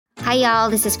Hi, y'all.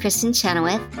 This is Kristen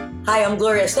Chenoweth. Hi, I'm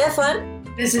Gloria Stefan.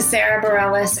 This is Sarah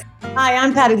Bareilles. Hi,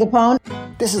 I'm Patti LuPone.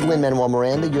 This is Lin-Manuel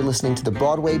Miranda. You're listening to the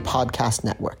Broadway Podcast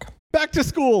Network. Back to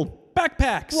school.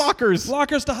 Backpacks. Lockers.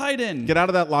 Lockers to hide in. Get out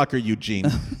of that locker, Eugene.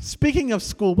 Speaking of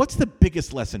school, what's the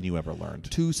biggest lesson you ever learned?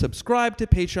 To subscribe to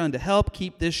Patreon to help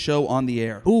keep this show on the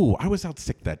air. Ooh, I was out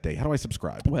sick that day. How do I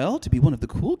subscribe? Well, to be one of the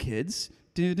cool kids.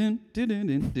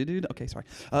 Okay, sorry.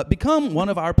 Become one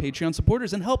of our Patreon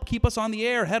supporters and help keep us on the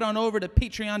air. Head on over to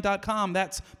patreon.com.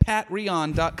 That's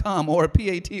patreon.com or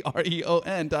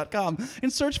patreon.com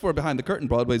and search for Behind the Curtain,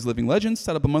 Broadway's Living Legends.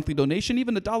 Set up a monthly donation.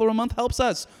 Even $1 a month helps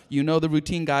us. You know the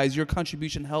routine, guys. Your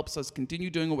contribution helps us continue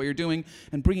doing what you're doing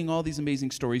and bringing all these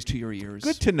amazing stories to your ears.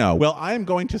 Good to know. Well, I am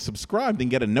going to subscribe and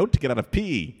get a note to get out of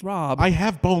PE. Rob. I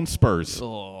have bone spurs.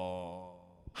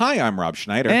 Hi, I'm Rob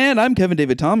Schneider. And I'm Kevin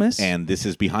David Thomas. And this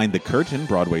is Behind the Curtain,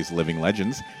 Broadway's Living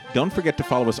Legends. Don't forget to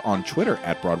follow us on Twitter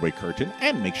at Broadway Curtain,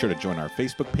 and make sure to join our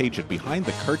Facebook page at Behind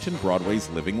the Curtain, Broadway's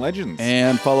Living Legends.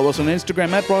 And follow us on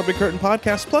Instagram at Broadway Curtain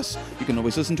Podcast. Plus, you can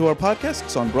always listen to our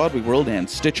podcasts on Broadway World and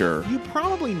Stitcher. You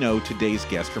probably know today's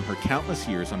guest from her countless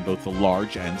years on both the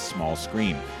large and small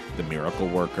screen. The Miracle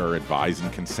Worker, Advise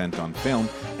and Consent on film,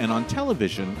 and on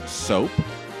television, Soap,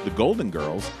 The Golden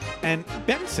Girls, and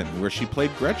Benson, where she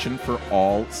played Gretchen for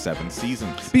all 7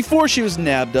 seasons. Before she was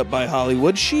nabbed up by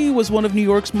Hollywood, she was one of New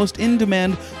York's most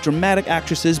in-demand dramatic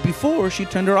actresses before she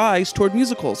turned her eyes toward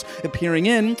musicals, appearing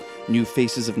in New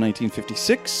Faces of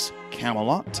 1956,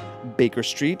 Camelot, Baker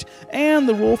Street, and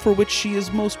the role for which she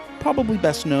is most probably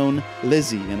best known,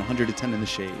 Lizzie in 110 in the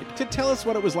Shade. To tell us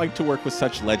what it was like to work with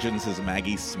such legends as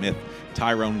Maggie Smith,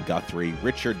 Tyrone Guthrie,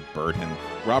 Richard Burton,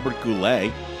 Robert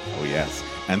Goulet, oh yes,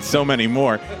 and so many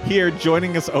more. Here,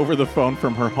 joining us over the phone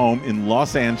from her home in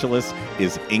Los Angeles,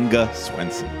 is Inga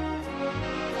Swenson.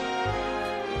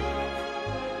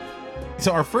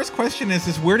 So our first question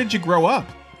is where did you grow up?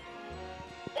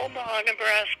 Omaha,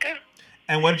 Nebraska.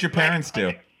 And what did your parents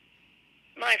do?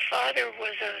 My father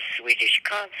was a Swedish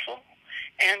consul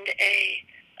and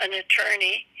an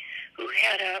attorney who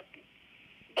had a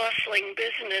bustling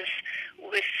business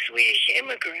with Swedish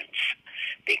immigrants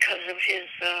because of his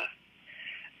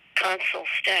consul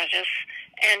status,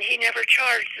 and he never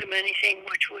charged them anything,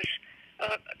 which was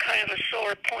kind of a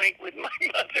sore point with my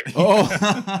mother. Oh,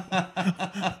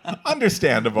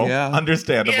 understandable. Yeah.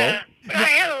 Understandable. Yeah, but I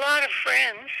had a lot of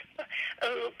friends,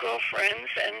 little girlfriends,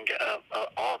 and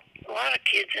a lot of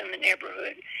kids in the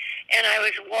neighborhood, and I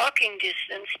was walking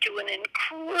distance to an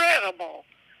incredible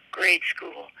grade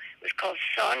school. It was called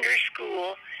Saunders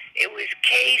School. It was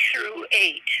K through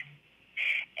 8,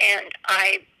 and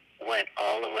I went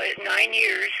all the way, 9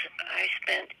 years I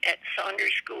spent at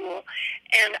Saunders School,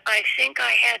 and I think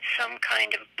I had some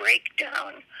kind of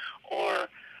breakdown or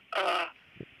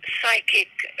psychic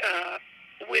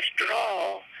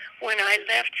withdrawal when I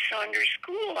left Saunders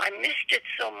School. I missed it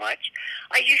so much.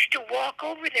 I used to walk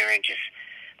over there and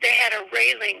they had a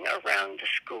railing around the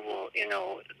school,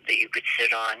 that you could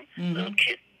sit on. Mm-hmm. Little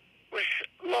kids was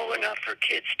low enough for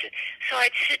kids to, so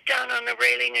I'd sit down on the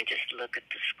railing and just look at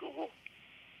the school.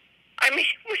 I mean,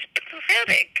 it was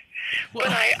pathetic. Well,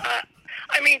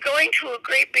 but going to a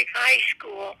great big high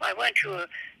school, I went to a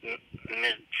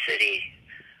mid-city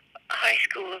high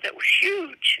school that was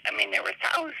huge. I mean, there were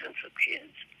thousands of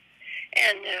kids.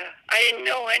 And I didn't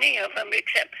know any of them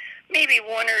except maybe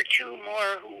 1 or 2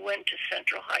 more who went to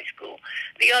Central High School.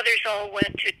 The others all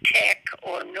went to Tech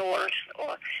or North,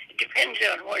 or it depends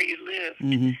on where you lived.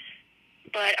 Mm-hmm.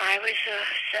 But I was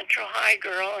a Central High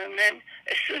girl, and then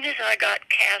as soon as I got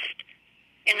cast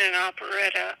in an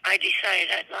operetta, I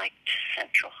decided I liked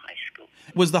Central High School.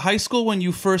 Was the high school when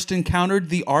you first encountered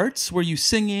the arts? Were you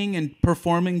singing and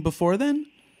performing before then?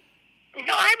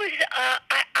 No, I was.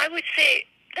 I would say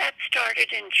that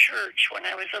started in church when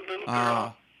I was a little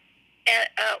girl, and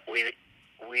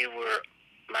we were.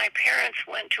 My parents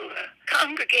went to a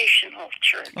congregational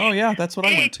church. Oh yeah, that's what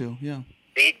I went to. Yeah.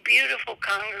 Big, beautiful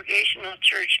congregational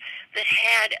church that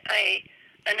had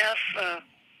enough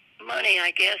money,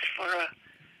 I guess, for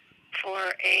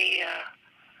a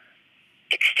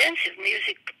extensive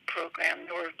music program.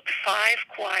 There were 5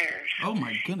 choirs. Oh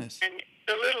my goodness! And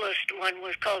the littlest one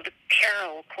was called the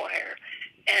Carol Choir,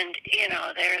 and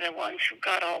they're the ones who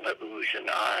got all the oohs and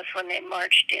ahs when they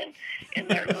marched in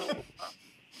their little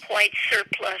white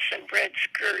surplice and red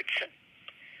skirts and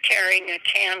carrying a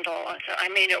candle. I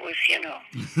mean, it was,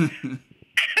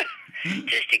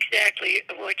 just exactly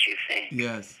what you think.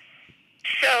 Yes.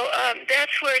 So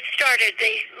that's where it started.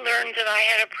 They learned that I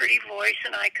had a pretty voice,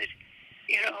 and I could,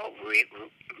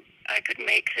 I could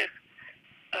make the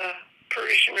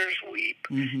parishioners weep.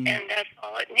 Mm-hmm. And that's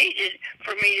all it needed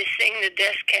for me to sing the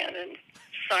death canon,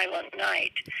 Silent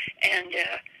Night. And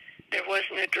there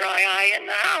wasn't a dry eye in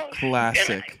the house. Classic.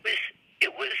 And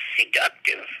it was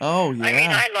seductive. Oh, yeah. I mean,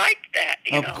 I liked that,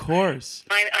 you know. Of course.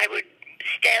 I would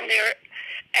stand there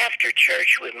after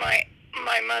church with my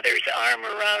mother's arm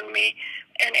around me,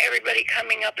 and everybody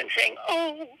coming up and saying,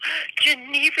 "Oh,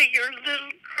 Geneva, your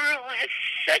little girl has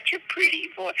such a pretty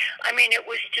voice." I mean, it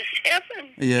was just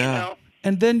heaven. Yeah. You know?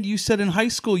 And then you said in high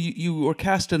school you were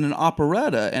cast in an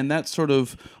operetta, and that sort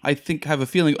of, I think, have a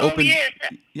feeling open. Oh, yes.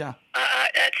 Yeah.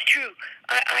 That's true.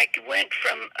 I went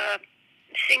from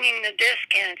singing the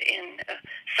descant in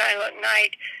Silent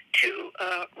Night to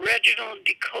Reginald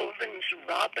de Koven's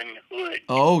Robin Hood.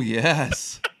 Oh,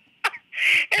 yes.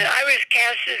 And I was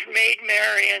cast as Maid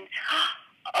Marian.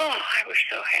 Oh, I was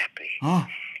so happy. Oh.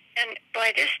 And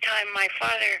by this time, my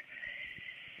father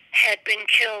had been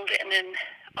killed in an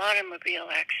automobile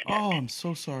accident. Oh, I'm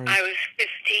so sorry. I was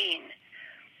 15.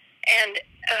 And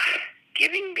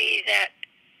giving me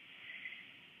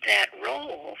that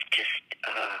role just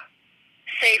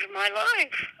saved my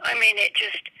life. I mean, it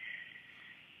just,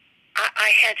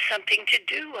 I had something to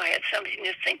do. I had something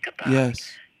to think about.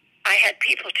 Yes. I had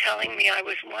people telling me I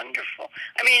was wonderful.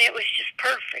 I mean, it was just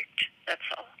perfect,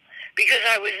 that's all. Because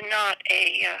I was not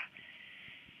a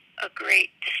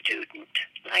great student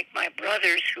like my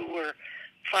brothers who were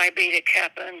Phi Beta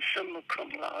Kappa and Summa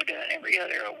Cum Laude and every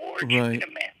other award you could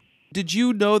imagine. Did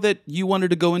you know that you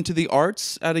wanted to go into the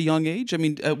arts at a young age? I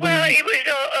mean, Well, it was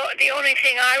the only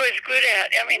thing I was good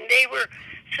at. I mean, they were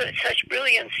such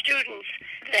brilliant students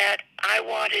that I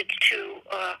wanted to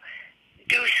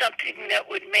do something that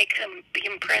would make them be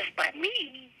impressed by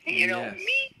me. You know,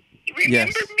 me.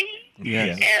 Remember me?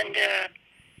 Yes.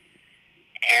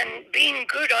 And being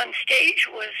good on stage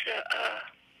was,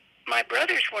 my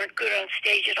brothers weren't good on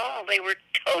stage at all. They were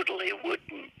totally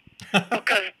wooden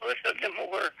because both of them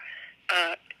were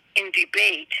in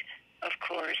debate, of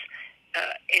course.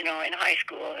 You know, in high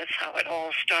school, that's how it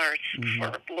all starts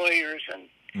for lawyers and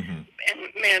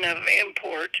men of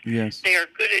import. Yes. They are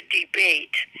good at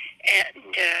debate.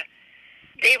 And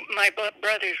my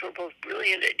brothers were both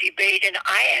brilliant at debate, and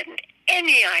I hadn't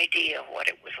any idea what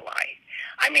it was like.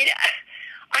 I mean,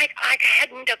 I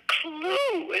hadn't a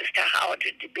clue as to how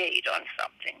to debate on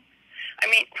something. I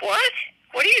mean, what?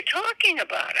 What are you talking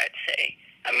about, I'd say.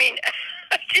 I mean,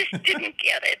 I just didn't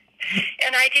get it.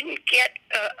 And I didn't get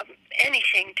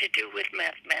anything to do with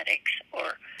mathematics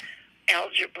or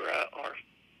algebra or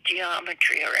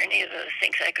geometry or any of those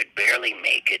things. I could barely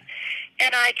make it.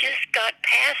 And I just got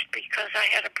passed because I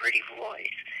had a pretty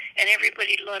voice. And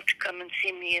everybody loved to come and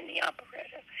see me in the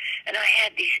operetta. And I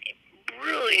had these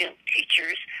brilliant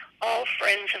teachers, all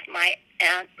friends of my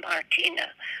Aunt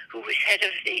Martina, who was head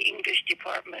of the English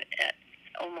department at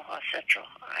Omaha Central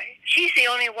High. She's the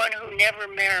only one who never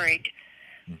married.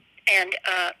 And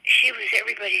she was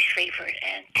everybody's favorite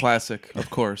aunt. Classic,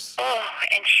 of course. Oh,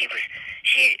 and she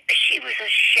was a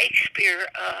Shakespeare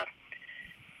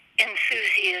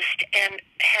enthusiast and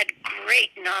had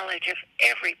great knowledge of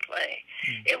every play.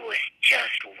 It was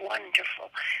just wonderful.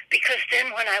 Because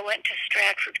then when I went to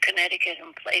Stratford, Connecticut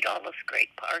and played all those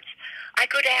great parts, I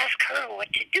could ask her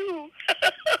what to do.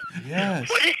 Yes.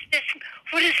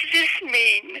 What does this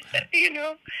mean? You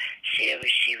know? She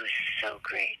was so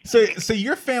great. So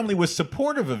your family was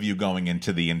supportive of you going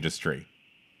into the industry?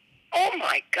 Oh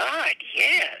my God,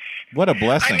 yes. What a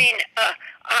blessing. I mean, I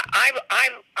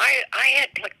had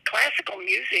classical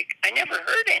music. I never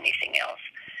heard anything else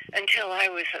until I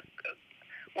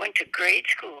went to grade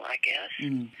school, I guess.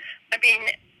 I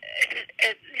mean,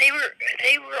 they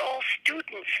were all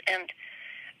students and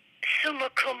summa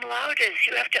cum laudes.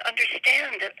 You have to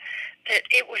understand that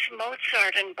it was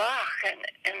Mozart and Bach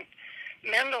and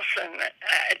Mendelssohn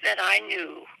that I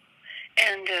knew,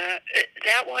 and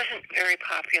that wasn't very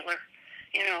popular.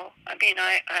 You know, I mean,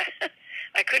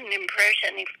 I couldn't impress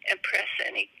any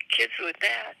kids with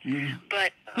that,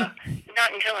 but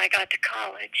not until I got to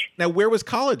college. Now, where was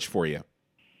college for you?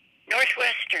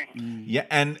 Northwestern. Yeah,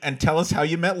 and tell us how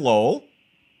you met Lowell.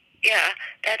 Yeah,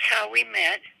 that's how we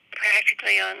met,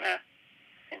 practically in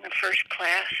the first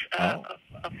class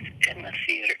in the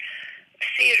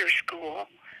theater school.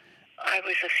 I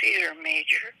was a theater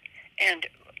major, and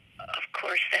of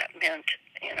course that meant,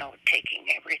 you know, taking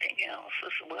everything else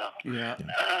as well. Yeah.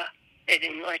 They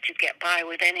didn't let you get by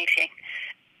with anything,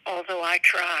 although I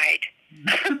tried.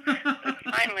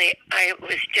 Finally, I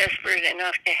was desperate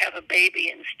enough to have a baby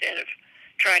instead of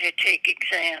try to take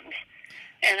exams,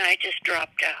 and I just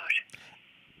dropped out.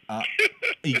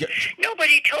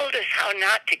 Nobody told us how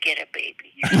not to get a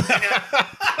baby.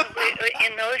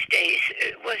 In those days,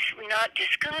 it was not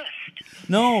discussed.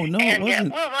 No, And, it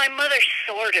wasn't. well, my mother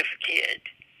sort of did,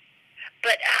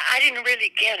 but I didn't really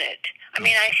get it. I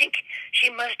mean, I think she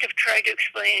must have tried to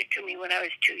explain it to me when I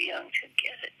was too young to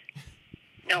get it,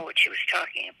 know what she was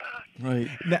talking about. Right.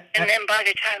 And then by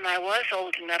the time I was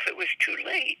old enough, it was too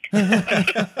late.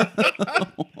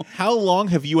 How long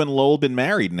have you and Lowell been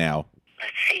married now?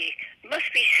 Let's see, it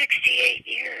must be 68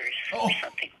 years or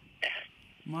something like that.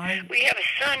 We have a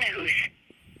son who's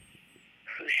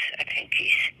I think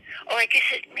he's, I guess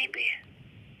it maybe,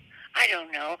 I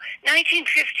don't know,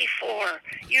 1954.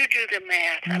 You do the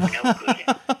math. I'm no good at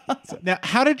it. Now,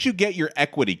 how did you get your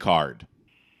equity card?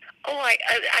 Oh, I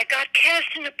got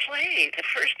cast in a play, the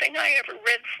first thing I ever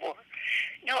read for.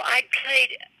 No, I'd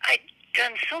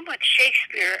done so much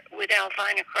Shakespeare with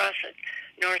Alvina Cross at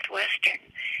Northwestern,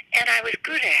 and I was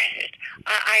good at it.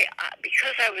 I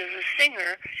because I was a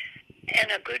singer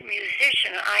and a good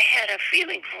musician, I had a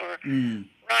feeling for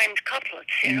rhymed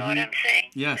couplets, you know what I'm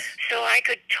saying? Yes. So I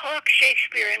could talk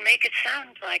Shakespeare and make it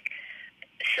sound like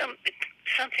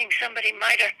something somebody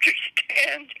might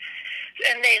understand.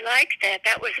 And they liked that.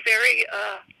 That was very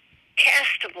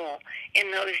castable in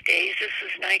those days. This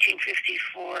was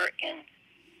 1954 or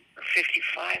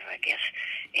 55, I guess,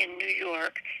 in New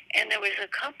York. And there was a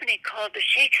company called the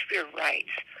Shakespeare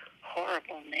Rights.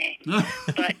 Horrible name.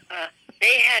 But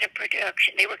they had a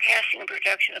production. They were casting a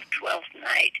production of Twelfth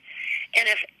Night. And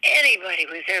if anybody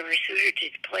was ever suited to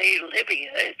play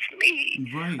Livia, it's me.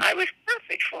 Right. I was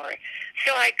perfect for it.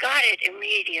 So I got it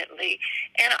immediately.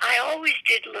 And I always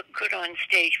did look good on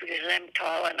stage because I'm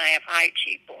tall and I have high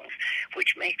cheekbones,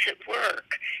 which makes it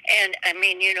work. And, I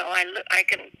mean, you know, I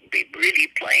can be really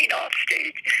plain off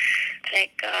stage.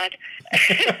 Thank God.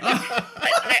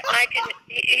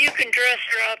 You can dress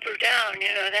her up or down.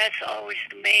 You know, that's always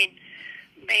the main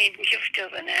gift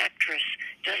of an actress.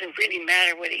 Doesn't really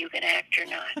matter whether you can act or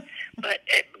not, but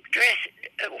dress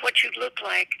what you look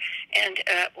like and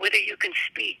whether you can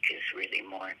speak is really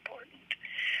more important.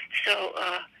 So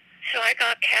I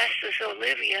got cast as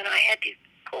Olivia, and I had these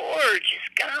gorgeous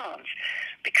gowns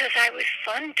because I was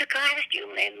fun to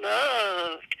costume. They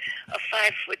loved a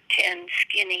 5'10"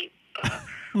 skinny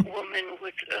woman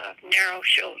with narrow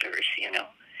shoulders, you know,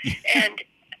 and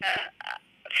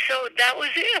so that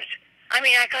was it. I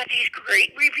mean, I got these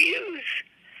great reviews.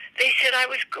 They said I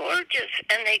was gorgeous,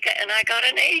 and I got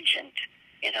an agent.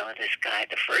 You know, this guy,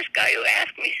 the first guy who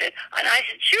asked me said, and I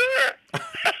said, sure.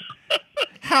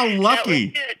 How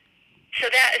lucky! That was it.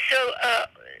 So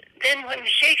then when the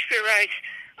Shakespeare Rights,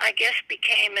 I guess,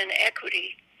 became an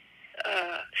equity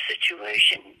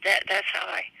situation, that's how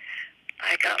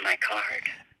I got my card.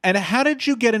 And how did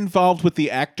you get involved with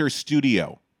the Actors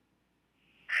Studio?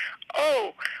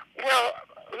 Oh, well,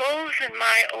 Lowe's and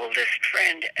my oldest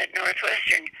friend at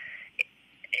Northwestern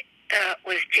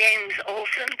was James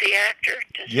Olsen, the actor.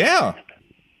 Yeah.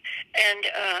 And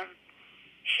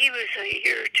he was a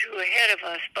year or two ahead of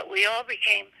us, but we all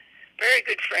became very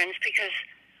good friends because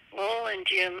Lowell and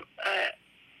Jim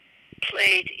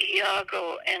played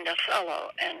Iago and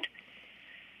Othello, and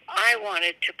I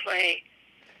wanted to play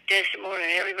Desdemona,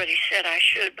 and everybody said I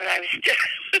should, but I was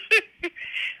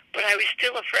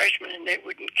still a freshman, and they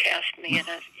wouldn't cast me in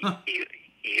a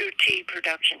UT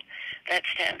production. That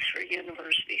stands for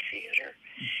University Theater.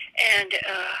 And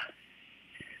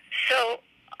so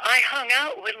I hung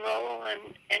out with Lowell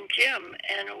and Jim,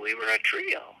 and we were a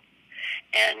trio.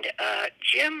 And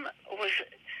Jim was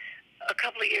a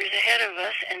couple of years ahead of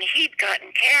us, and he'd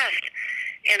gotten cast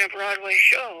in a Broadway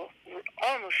show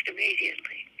almost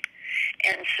immediately.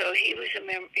 And so he was a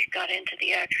member. He got into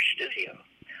the Actors Studio.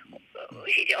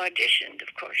 He auditioned,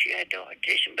 of course. You had to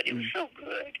audition, but he was so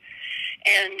good.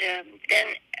 And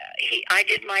then I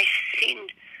did my scene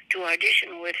to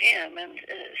audition with him, and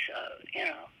so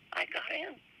I got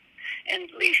in.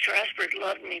 And Lee Strasberg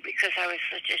loved me because I was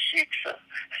such a shiksa.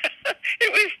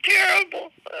 It was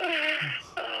terrible.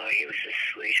 Oh, he was a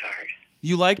sweetheart.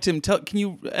 You liked him. Can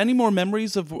you any more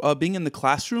memories of being in the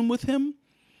classroom with him?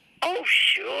 Oh,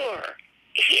 sure.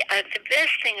 The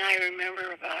best thing I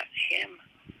remember about him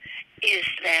is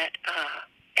that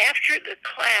after the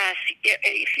class,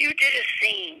 if you did a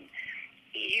scene,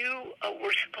 you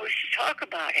were supposed to talk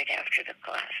about it after the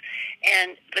class.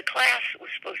 And the class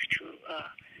was supposed to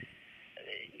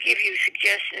give you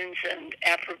suggestions and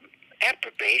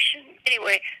approbation.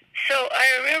 Anyway, so I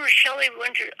remember Shelley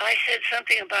Winter, I said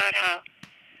something about how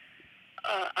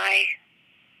I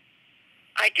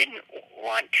didn't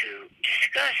want to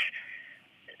discuss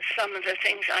some of the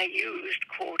things I used,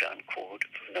 quote unquote,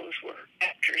 those were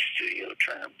actor studio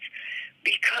terms,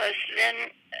 because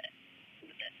then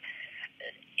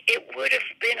it would have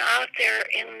been out there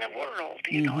in the world,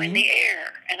 you know, in the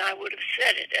air, and I would have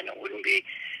said it, and it wouldn't be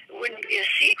a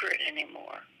secret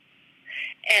anymore.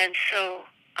 And so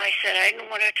I said I didn't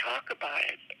want to talk about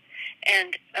it,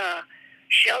 and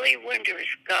Shelley Winters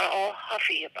got all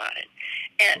huffy about it,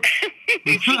 and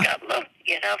she got loved to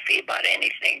get huffy about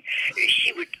anything.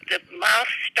 The mouth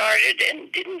started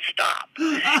and didn't stop,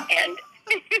 and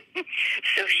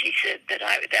so she said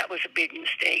that was a big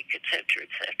mistake, et cetera, et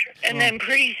cetera. And then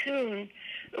pretty soon,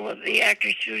 the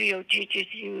actor studio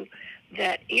teaches you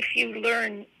that if you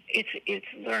learn, it's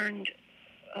learned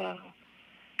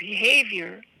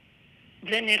behavior,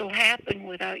 then it'll happen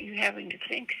without you having to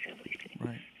think silly things.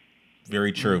 Right.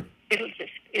 Very true.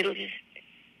 It'll just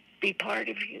be part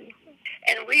of you.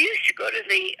 And we used to go to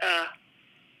the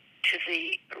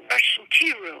Russian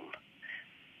tea room.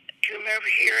 Do you remember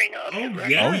hearing of the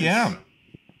Russian? Oh, yeah.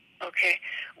 Okay.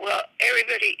 Well,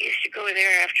 everybody used to go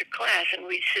there after class, and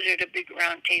we'd sit at a big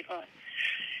round table.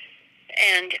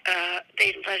 And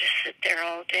they'd let us sit there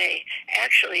all day.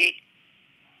 Actually,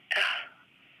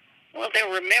 there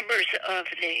were members of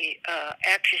the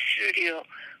actor studio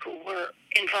who were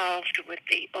involved with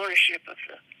the ownership of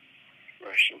the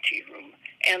Russian tea room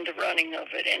and the running of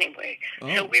it anyway.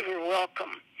 So we were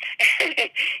welcome,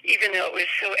 even though it was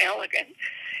so elegant.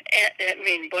 And, I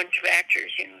mean, a bunch of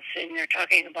actors, you know, sitting there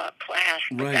talking about class,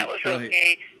 but that was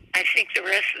okay. I think the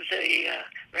rest of the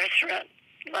restaurant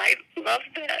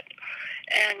loved that.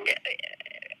 And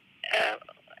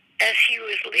as he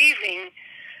was leaving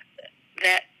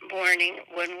that morning,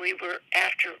 when we were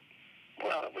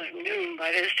it was noon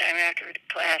by this time after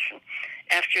class and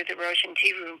after the Russian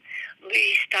tea room,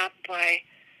 Lee stopped by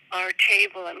our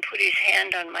table and put his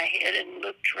hand on my head and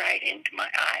looked right into my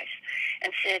eyes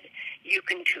and said, "You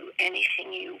can do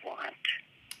anything you want."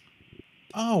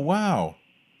 Oh, wow.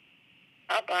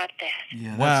 How about that?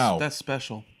 Yeah, Wow. That's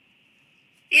special.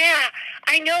 Yeah,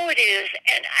 I know it is,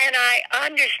 and I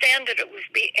understand that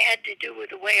it had to do with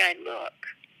the way I look.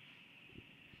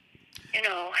 You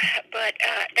know, but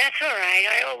that's all right.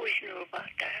 I always knew about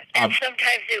that, and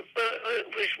sometimes it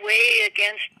was way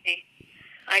against me.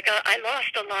 I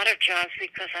lost a lot of jobs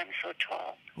because I'm so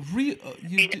tall.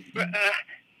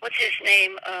 What's his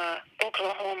name?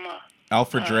 Oklahoma.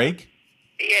 Alfred Drake?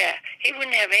 Yeah, he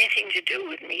wouldn't have anything to do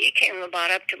with me. He came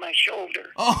about up to my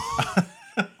shoulder. Oh.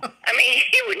 I mean,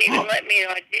 he wouldn't even let me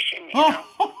audition, you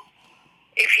know,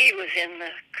 if he was in the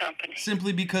company.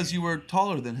 Simply because you were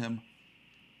taller than him.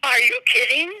 Are you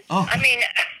kidding? Oh. I mean,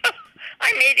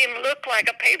 I made him look like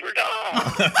a paper doll.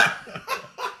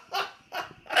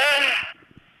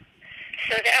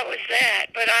 So that was that.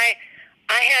 But I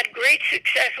had great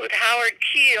success with Howard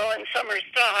Keel and Summer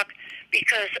Stock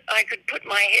because I could put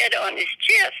my head on his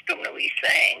chest when we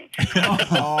sang.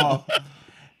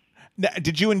 Now,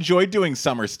 did you enjoy doing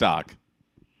Summer Stock?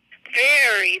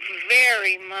 Very,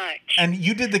 very much. And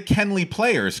you did the Kenley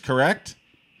Players, correct?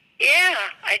 Yeah,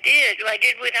 I did. I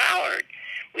did with Howard.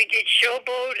 We did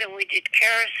Showboat and we did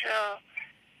Carousel.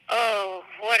 Oh,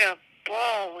 what a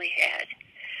ball we had.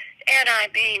 And I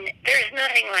mean, there's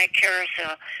nothing like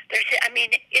Carousel. I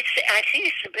think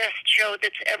it's the best show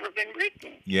that's ever been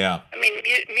written. Yeah. I mean,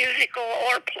 musical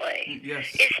or play.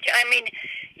 Yes.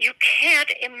 You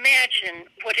can't imagine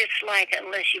what it's like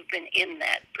unless you've been in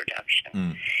that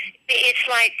production. It's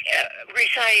like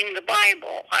reciting the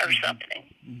Bible or something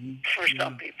for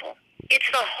some people. It's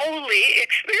the holy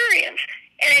experience.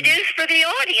 And it is for the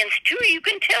audience, too, you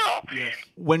can tell. Yes.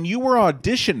 When you were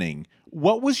auditioning,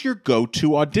 what was your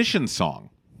go-to audition song?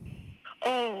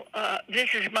 Oh,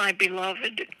 This Is My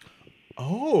Beloved.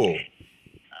 Oh.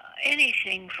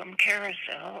 Anything from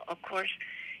Carousel, of course.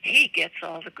 He gets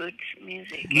all the good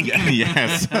music.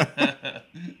 Yes.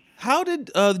 How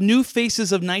did New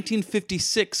Faces of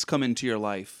 1956 come into your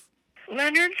life?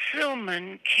 Leonard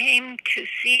Sillman came to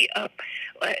see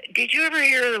did you ever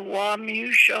hear of the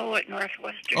WAMU show at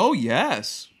Northwestern? Oh,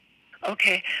 yes.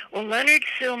 Okay. Well, Leonard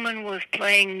Sillman was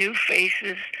playing New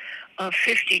Faces of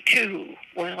 52,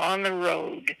 was on the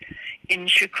road in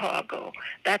Chicago.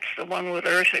 That's the one with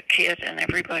Eartha Kitt and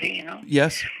everybody, you know.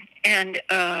 Yes. And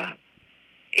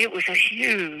it was a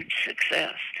huge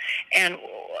success. And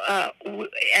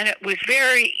it was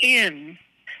very in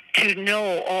to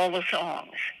know all the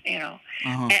songs, you know.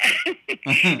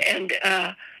 And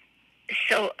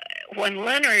so when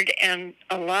Leonard and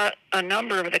a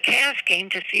number of the cast came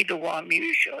to see the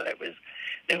WAMU show,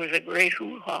 there was a great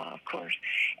hoo-ha, of course.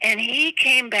 And he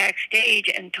came backstage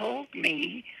and told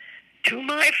me to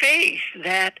my face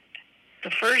that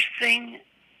the first thing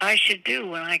I should do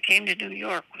when I came to New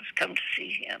York was come to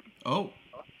see him. Oh.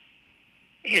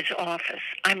 His office.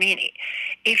 I mean,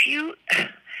 if you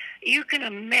can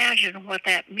imagine what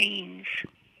that means.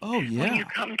 Oh, yeah. When you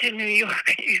come to New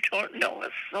York and you don't know a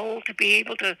soul, to be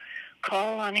able to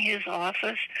call on his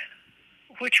office,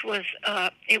 which was,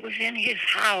 it was in his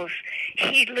house.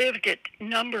 He lived at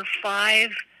number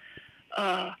 5,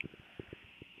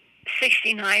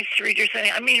 69th Street or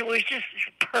something. I mean, it was just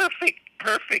perfect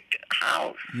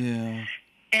house. Yeah.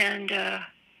 And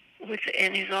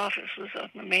and his office was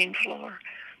on the main floor.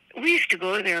 We used to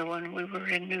go there when we were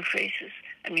in New Faces.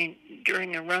 I mean,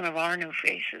 during the run of our New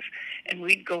Faces, and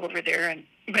we'd go over there and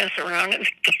mess around in the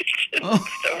kitchen. Oh.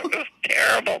 So it was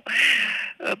terrible,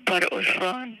 but it was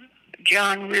fun.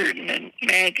 John Reardon and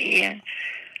Maggie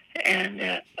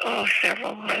and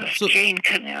several of us. So Jane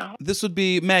Cannell. This would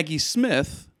be Maggie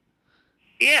Smith,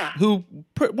 Yeah. who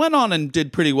went on and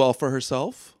did pretty well for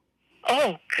herself.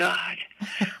 Oh, God.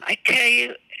 I tell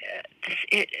you,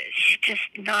 she just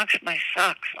knocks my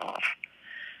socks off.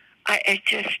 I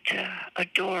just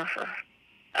adore her.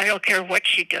 I don't care what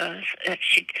she does.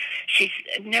 She's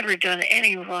never done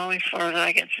any wrong as far as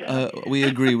I can say. We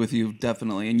agree with you,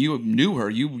 definitely. And you knew her.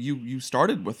 You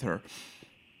started with her.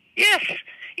 Yes,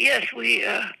 we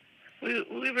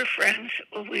were friends.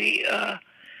 We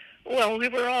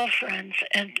were all friends,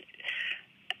 and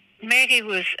Maggie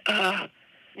was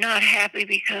not happy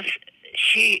because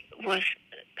she was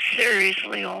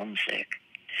seriously homesick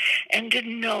and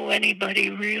didn't know anybody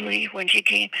really when she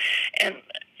came. And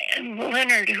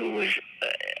Leonard, who was,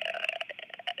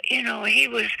 he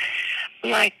was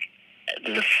like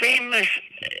the famous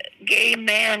gay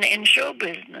man in show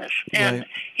business, and Right.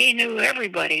 he knew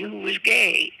everybody who was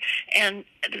gay, and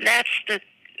that's the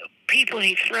people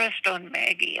he thrust on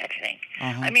Maggie, I think.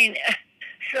 Uh-huh. I mean,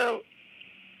 so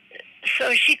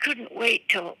she couldn't wait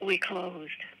till we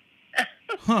closed.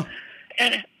 Huh.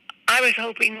 And I was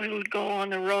hoping we would go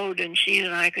on the road and she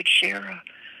and I could share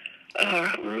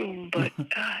a room, but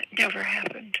it never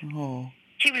happened. Oh.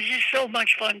 She was just so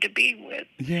much fun to be with.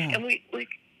 Yeah. And we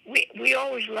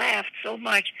always laughed so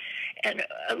much. And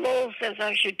Lowell says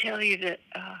I should tell you that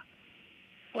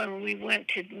when we went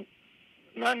to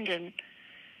London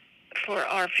for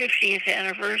our 50th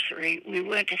anniversary, we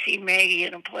went to see Maggie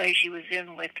in a play she was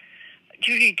in with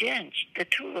Judi Dench, the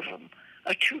two of them.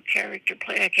 A 2-character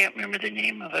play. I can't remember the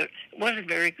name of it. It wasn't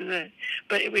very good,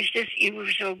 but it was just you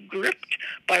were so gripped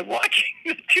by watching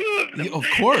the two of them. Yeah, of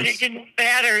course. It didn't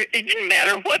matter. It didn't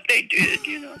matter what they did.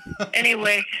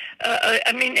 Anyway,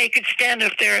 I mean, they could stand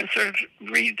up there and sort of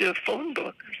read the phone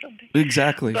book or something.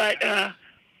 Exactly. But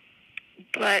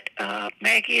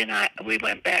Maggie and we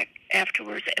went back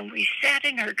afterwards, and we sat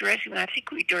in her dressing room. I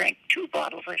think we drank 2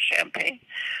 bottles of champagne,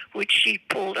 which she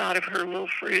pulled out of her little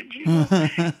fridge,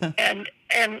 and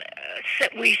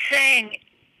we sang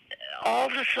all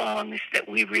the songs that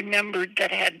we remembered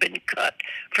that had been cut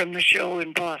from the show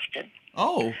in Boston.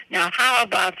 Oh. Now, how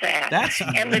about that? That's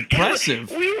impressive.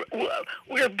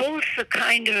 We're both the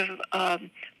kind of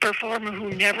performer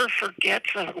who never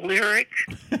forgets a lyric.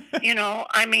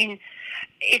 I mean,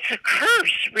 it's a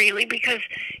curse, really, because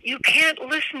you can't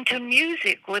listen to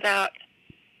music without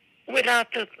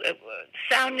the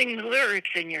sounding the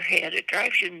lyrics in your head. It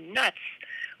drives you nuts.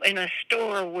 In a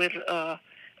store with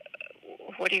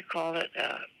what do you call it?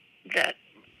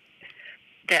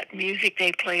 That music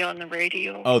they play on the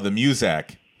radio. Oh, the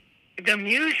Muzak. The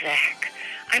Muzak.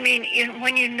 I mean,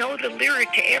 when you know the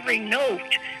lyric to every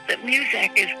note that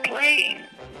Muzak is playing,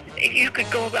 you could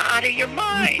go out of your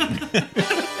mind.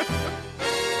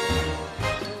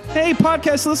 Hey,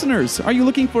 podcast listeners! Are you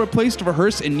looking for a place to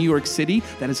rehearse in New York City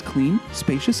that is clean,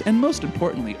 spacious, and most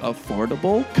importantly,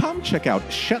 affordable? Come check out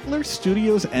Shetler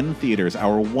Studios and Theaters,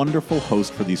 our wonderful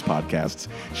host for these podcasts.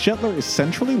 Shetler is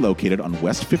centrally located on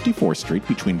West 54th Street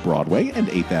between Broadway and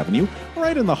 8th Avenue,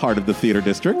 right in the heart of the theater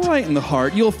district. Right in the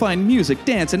heart, you'll find music,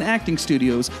 dance, and acting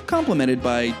studios, complemented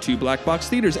by 2 black box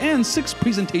theaters and 6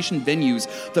 presentation venues.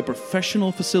 The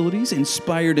professional facilities,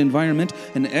 inspired environment,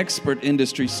 and expert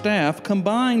industry staff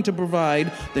combine to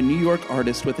provide the New York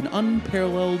artist with an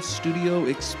unparalleled studio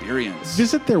experience.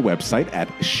 Visit their website at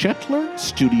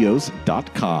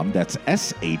shetlerstudios.com. That's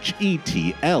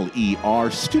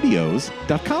SHETLER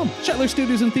studios.com. Shetler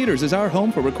Studios and Theaters is our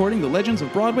home for recording the legends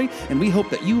of Broadway, and we hope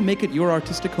that you make it your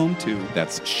artistic home too.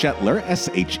 That's Shetler,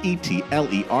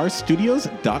 SHETLER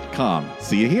studios.com.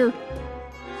 See you here.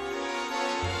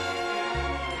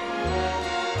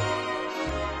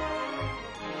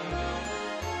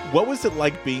 What was it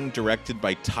like being directed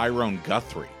by Tyrone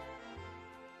Guthrie?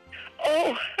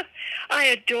 Oh, I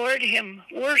adored him,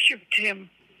 worshipped him.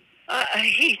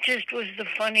 He just was the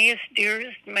funniest,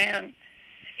 dearest man.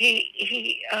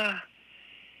 He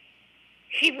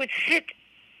would sit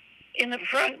in the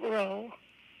front row,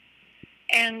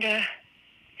 and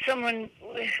someone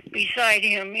was beside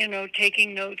him,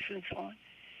 taking notes and so on.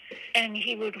 And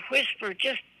he would whisper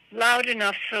just loud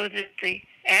enough so that the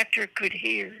actor could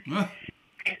hear.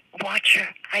 Watch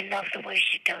her. I love the way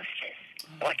she does this.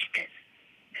 Watch this.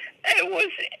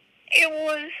 It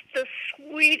was the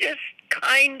sweetest,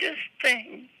 kindest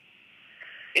thing.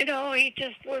 He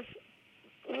just was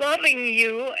loving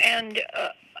you and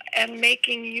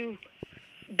making you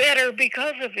better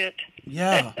because of it.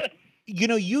 Yeah.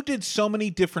 You did so many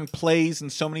different plays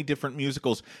and so many different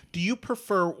musicals. Do you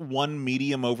prefer one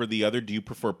medium over the other? Do you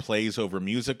prefer plays over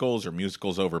musicals or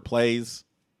musicals over plays?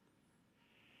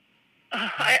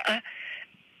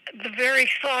 The very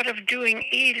thought of doing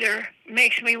either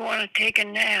makes me want to take a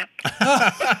nap.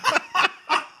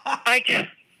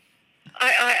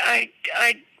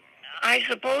 I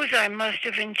suppose I must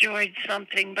have enjoyed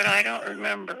something, but I don't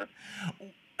remember.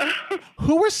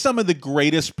 Who were some of the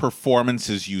greatest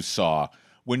performances you saw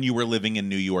when you were living in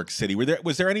New York City?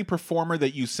 Was there any performer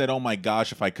that you said, "Oh my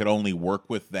gosh, if I could only work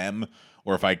with them,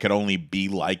 or if I could only be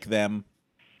like them"?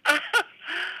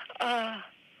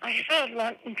 I saw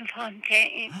London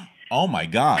Fontaine. Oh my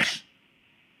gosh!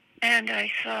 And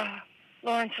I saw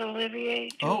Laurence Olivier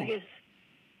do his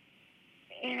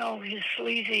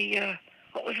sleazy.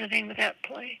 What was the name of that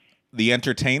play? The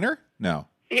Entertainer? No.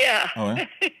 Yeah. Oh,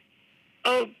 yeah?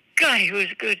 Oh, God, he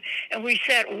was good. And we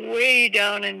sat way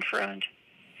down in front.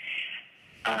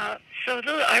 So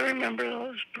I remember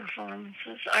those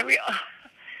performances. I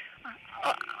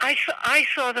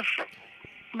saw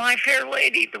My Fair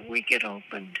Lady the week it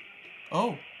opened.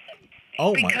 Oh.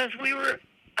 Because we were,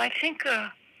 I think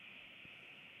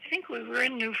we were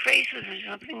in New Faces or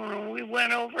something when we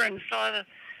went over and saw the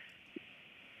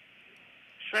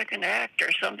second act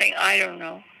or something. I don't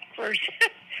know. First,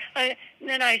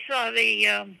 then I saw the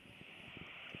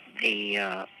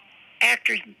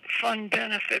Actors Fund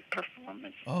benefit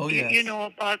performance. Oh yes. You know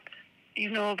about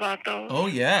those? Oh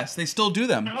yes, they still do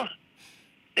them. Oh,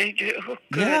 they do.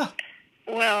 Good. Yeah.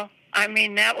 Well,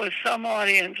 that was some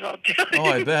audience, I'll tell you. Oh,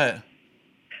 I bet.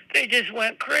 They just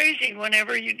went crazy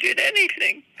whenever you did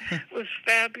anything. It was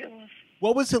fabulous.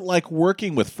 What was it like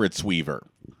working with Fritz Weaver?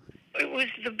 It was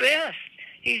the best.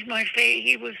 He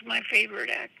was my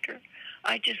favorite actor.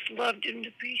 I just loved him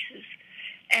to pieces.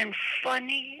 And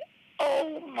funny,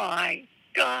 oh my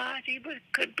God,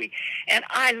 could be. And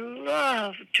I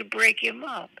loved to break him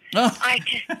up. Oh. I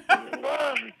just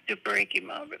loved to break him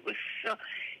up. It was so,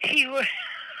 he was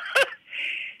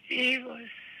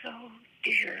so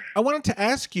dear. I wanted to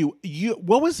ask you,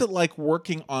 what was it like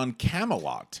working on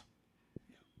Camelot?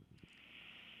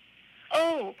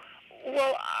 Oh,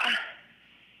 well,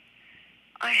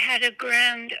 I had a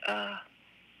grand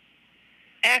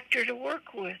actor to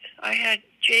work with. I had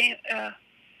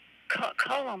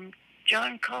Cullum,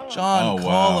 John Cullum. John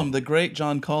Cullum, wow. the great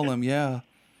John Cullum, yeah.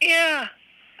 Yeah.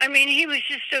 He was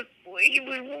he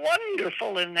was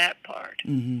wonderful in that part.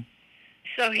 Mm-hmm.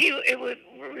 So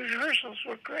rehearsals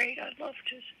were great. I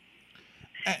loved it.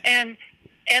 And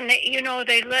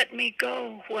they let me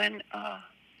go when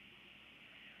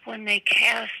they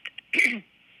cast,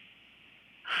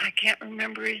 I can't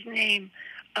remember his name,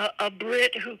 a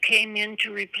Brit who came in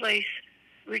to replace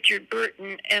Richard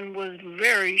Burton and was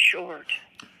very short.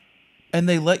 And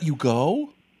they let you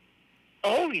go?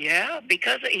 Oh, yeah,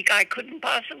 because I couldn't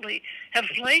possibly have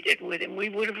played it with him. We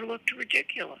would have looked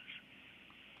ridiculous.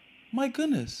 My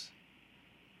goodness.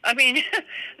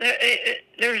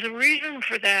 There's a reason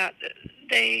for that.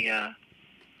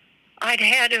 I'd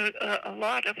had a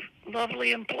lot of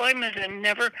lovely employment and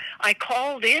I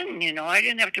called in, I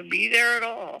didn't have to be there at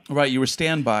all. Right, you were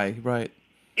standby, right.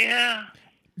 Yeah.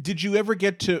 Did you ever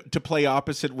get to play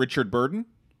opposite Richard Burton?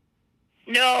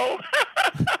 No.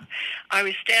 I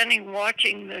was standing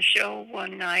watching the show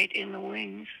one night in the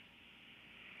wings,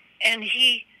 and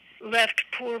he left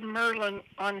poor Merlin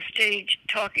on stage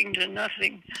talking to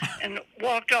nothing and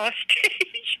walked off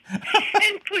stage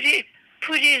and put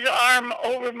his arm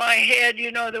over my head,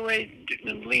 the way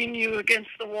to lean you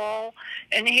against the wall.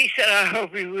 And he said, "I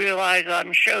hope you realize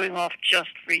I'm showing off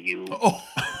just for you." Oh.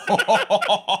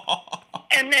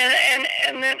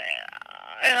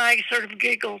 And I sort of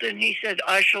giggled, and he said,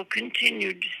 "I shall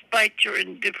continue despite your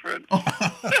indifference."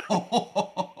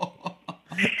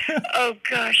 Oh,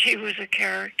 gosh, he was a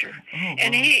character. Oh,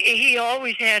 and he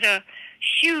always had a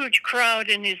huge crowd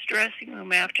in his dressing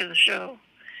room after the show.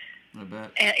 I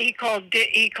bet. And he called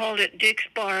it Dick's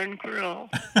Bar and Grill.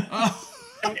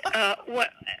 And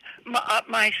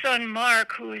my son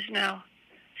Mark, who is now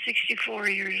 64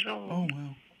 years old, Oh,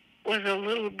 wow. was a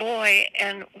little boy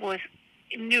and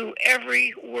knew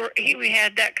every word. He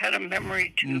had that kind of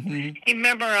memory too. Mm-hmm. He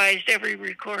memorized every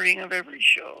recording of every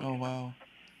show, Oh, wow.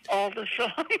 all the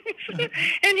songs,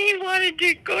 and he wanted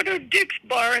to go to Dick's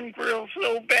Bar and Grill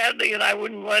so badly, and I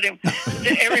wouldn't let him.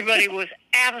 Everybody was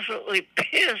absolutely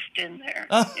pissed in there,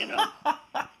 you know.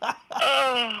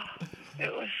 Oh,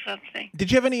 it was something.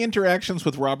 Did you have any interactions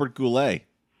with Robert Goulet?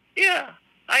 Yeah,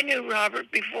 I knew Robert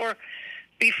before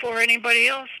anybody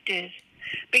else did,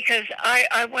 because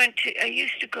I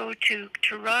used to go to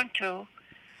Toronto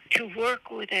to work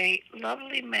with a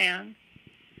lovely man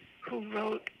who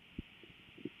wrote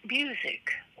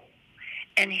music,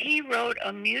 and he wrote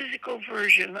a musical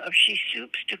version of She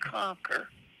Stoops to Conquer.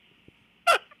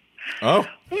 Oh,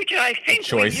 Which I think we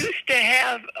choice. used to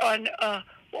have on,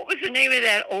 what was the name of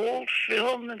that old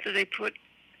film that they put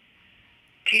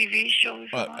TV shows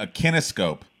on? a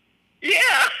kinescope.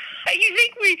 Yeah, you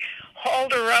think we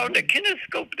hauled around a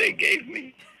kinescope they gave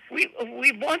me?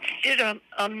 We once did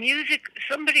a music,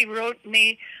 somebody wrote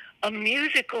me a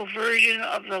musical version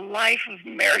of The Life of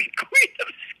Mary Queen of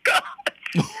Scots.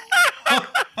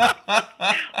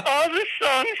 All the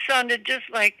songs sounded just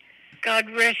like God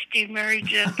Rest Ye Merry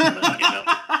Gentlemen, you know.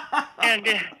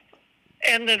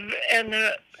 And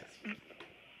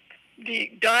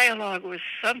the dialogue was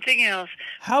something else.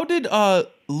 How did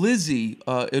Lizzie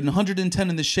in 110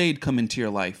 in the Shade come into your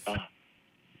life?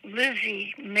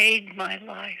 Lizzie made my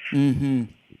life. Mm-hmm.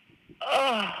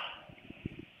 Oh,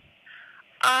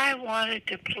 I wanted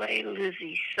to play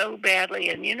Lizzie so badly,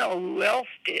 and you know who else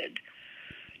did?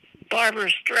 Barbara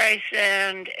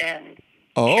Streisand and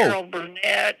Carol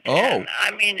Burnett. Oh. And,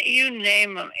 I mean, you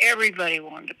name them, everybody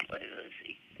wanted to play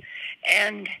Lizzie.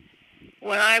 And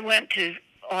when I went to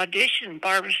audition,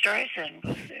 Barbara Streisand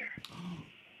was there.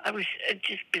 I was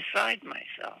just beside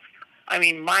myself. I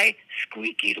mean, my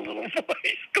squeaky little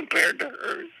voice compared to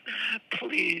hers.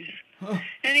 Please.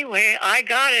 Anyway, I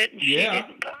got it, and she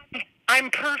didn't got me. I'm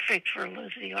perfect for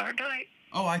Lizzie, aren't I?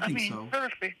 Oh, I think so.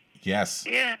 Perfect. Yes.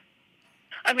 Yeah.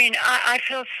 I mean, I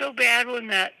felt so bad when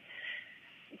that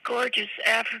gorgeous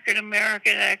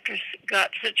African-American actress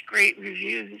got such great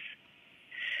reviews,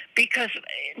 because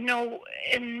in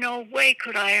no way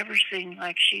could I ever sing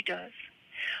like she does.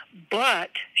 But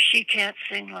she can't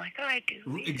sing like I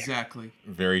do either. Exactly.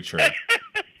 Very true.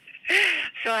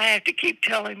 So I have to keep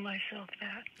telling myself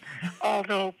that.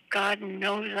 Although God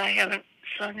knows I haven't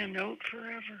sung a note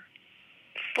forever.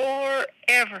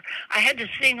 Forever. I had to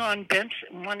sing on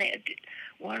Benson.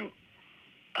 One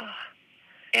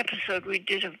episode we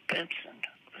did of Benson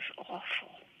was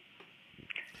awful,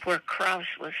 where Krauss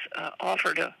was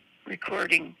offered a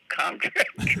recording contract.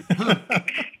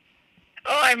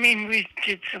 Oh, I mean, we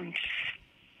did some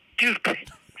stupid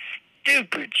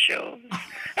shows.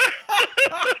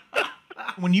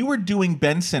 When you were doing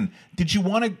Benson, did you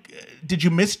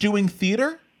miss doing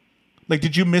theater? Like,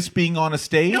 did you miss being on a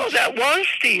stage? No, that was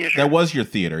theater. That was your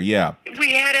theater, yeah.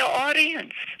 We had an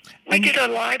audience. We did a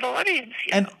live audience.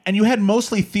 And you had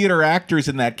mostly theater actors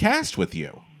in that cast with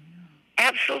you.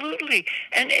 Absolutely.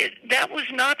 And that was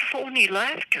not phony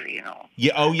laughter, you know.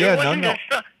 Yeah. Oh, yeah. No.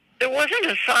 There wasn't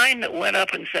a sign that went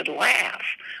up and said laugh.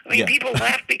 I mean, Yeah. people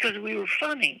laughed because we were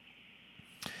funny.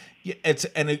 Yeah,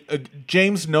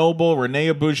 James Noble, Rene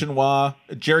Auberjonois,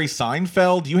 Jerry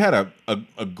Seinfeld. You had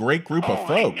a great group of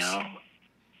folks.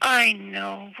 I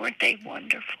know. Weren't they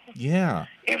wonderful? Yeah.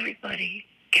 Everybody.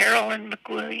 Carolyn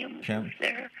McWilliams was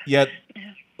there. Yeah.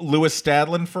 Louis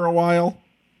Stadlin for a while.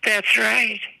 That's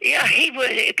right. Yeah, he was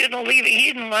going to leave.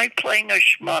 He didn't like playing a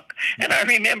schmuck. And I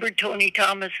remember Tony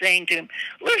Thomas saying to him,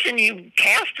 "Listen, you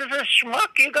cast as a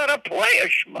schmuck, you got to play a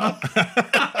schmuck."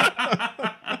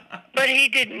 But he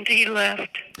didn't. He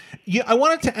left. Yeah, I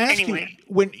wanted to ask Anyway.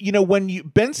 you when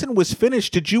Benson was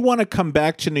finished, did you want to come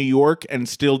back to New York and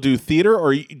still do theater,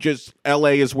 or just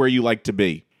L.A. is where you like to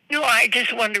be? No, I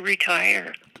just wanted to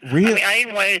retire. Really? I mean, I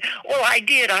didn't want to. Well, I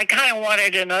did. I kind of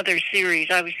wanted another series.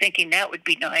 I was thinking that would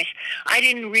be nice. I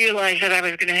didn't realize that I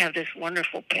was going to have this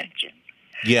wonderful pension.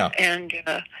 Yeah. And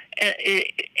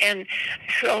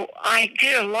so I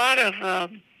did a lot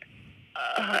of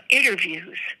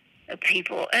interviews of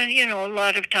people, and you know, a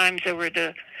lot of times there were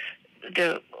the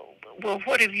well,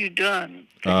 what have you done?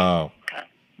 Oh.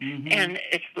 Mm-hmm. And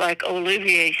it's like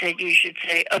Olivier said, you should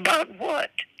say, about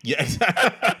what? Yes.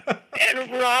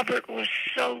 And Robert was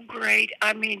so great.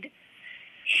 I mean,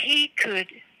 he could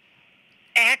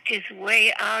act his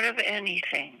way out of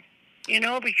anything, you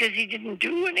know, because he didn't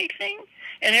do anything,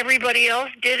 and everybody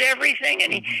else did everything,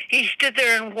 and he stood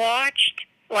there and watched,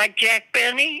 like Jack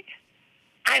Benny.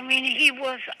 I mean, he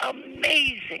was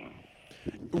amazing.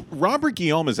 Robert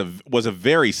Guillaume was a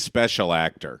very special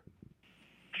actor.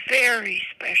 Very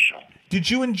special. Did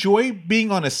you enjoy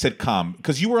being on a sitcom?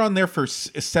 Because you were on there for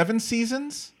 7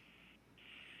 seasons?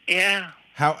 Yeah.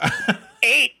 How?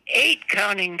 Eight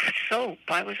counting Soap.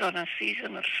 I was on a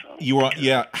season of Soap. You were,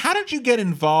 yeah. How did you get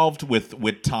involved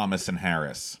with Thomas and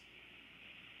Harris?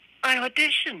 I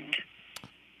auditioned.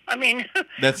 I mean,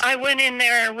 That's- I went in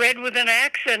there and read with an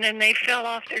accent, and they fell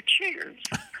off their chairs.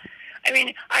 I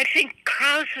mean, I think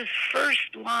Krause's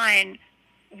first line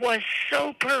was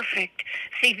so perfect.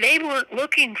 See, they weren't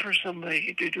looking for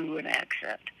somebody to do an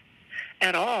accent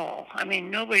at all. I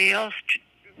mean, nobody else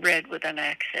read with an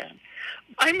accent.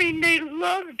 I mean, they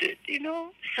loved it, you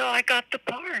know? So I got the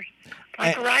part,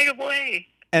 right away.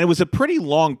 And it was a pretty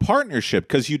long partnership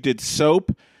because you did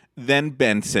Soap, then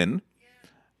Benson,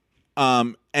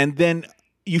 and then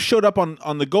you showed up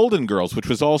on The Golden Girls, which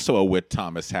was also a Whit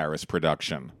Thomas Harris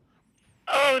production.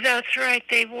 Oh, that's right.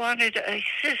 They wanted a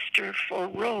sister for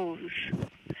Rose.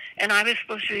 And I was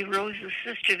supposed to be Rose's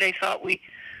sister. They thought we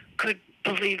could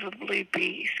believably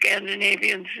be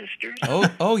Scandinavian sisters.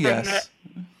 Oh yes.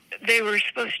 They were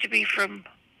supposed to be from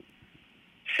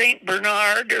St.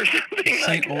 Bernard or something St.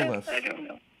 like Olaf. that. I don't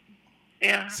know.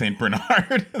 Yeah. St.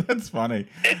 Bernard. That's funny.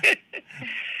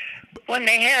 When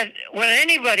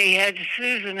anybody had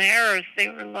Susan Harris, they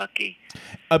were lucky.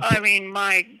 I mean,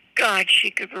 my God, she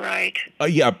could write.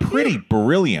 Yeah, a pretty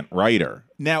brilliant writer.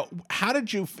 Now, how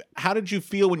did you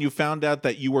feel when you found out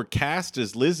that you were cast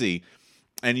as Lizzie,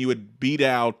 and you had beat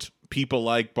out people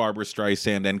like Barbara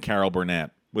Streisand and Carol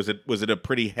Burnett? Was it a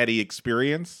pretty heady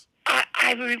experience?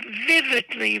 I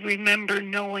vividly remember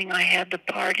knowing I had the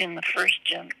part in The First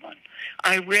Gentleman.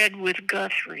 I read with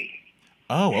Guthrie.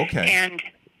 Oh, okay. And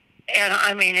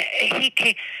I mean, he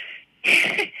came.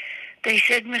 They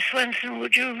said, Miss Swenson,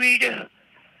 would you read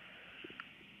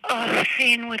a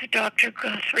scene with Dr.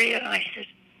 Guthrie? And I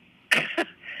said,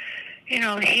 you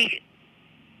know, he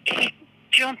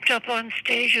jumped up on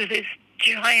stage with his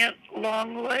giant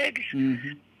long legs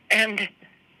and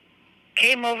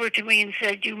came over to me and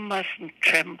said, you mustn't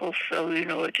tremble so, you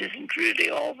know, it isn't really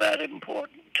all that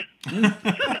important.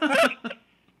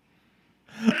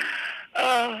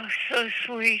 Oh, so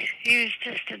sweet. He was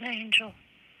just an angel.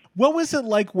 What was it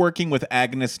like working with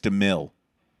Agnes DeMille?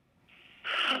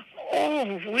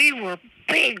 Oh, we were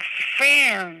big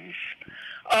fans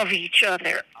of each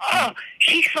other. Oh,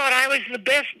 she thought I was the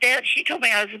best dancer. She told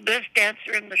me I was the best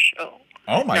dancer in the show.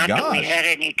 Oh, my Not gosh. that we had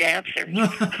any dancers.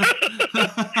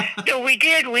 No, we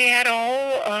did. We had a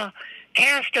whole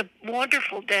cast of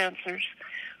wonderful dancers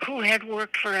who had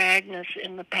worked for Agnes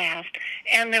in the past,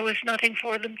 and there was nothing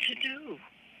for them to do.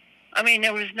 I mean,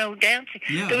 there was no dancing.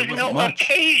 Yeah, there was there no wasn't much.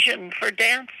 occasion for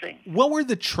dancing. What were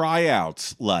the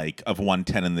tryouts like of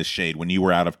 110 in the Shade when you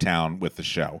were out of town with the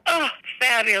show? Oh,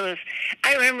 fabulous.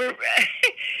 I remember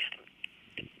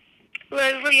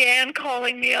Leslie Ann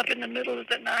calling me up in the middle of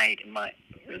the night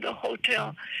in the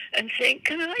hotel and saying,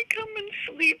 can I come and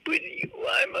sleep with you?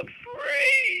 I'm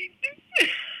afraid.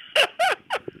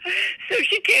 So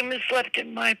she came and slept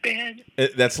in my bed.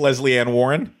 That's Leslie Ann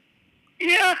Warren?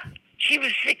 Yeah, she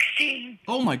was 16.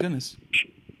 Oh my goodness.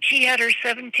 She had her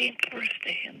 17th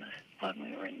birthday when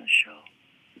we were in the show.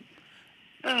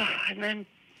 And then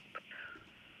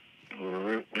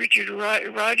Richard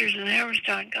Rogers and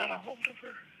Hammerstein got a hold of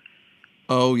her.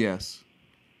 Oh yes.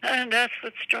 And that's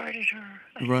what started her.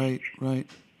 Right.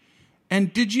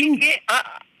 And did you? Yeah,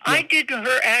 I did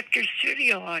her actor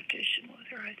studio audition with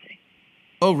her, I think.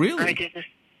 Oh really? I did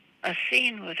a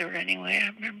scene with her anyway, I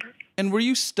remember. And were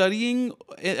you studying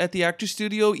at the actor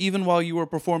studio even while you were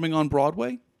performing on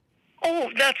Broadway? Oh,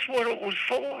 that's what it was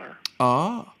for.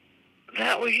 Ah.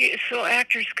 That was so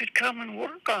actors could come and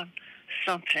work on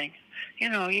something. You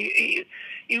know, you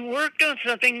worked on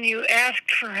something and you asked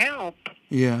for help.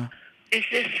 Yeah. Is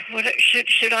this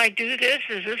should I do this?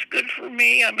 Is this good for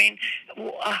me? I mean,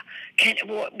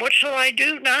 what shall I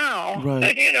do now?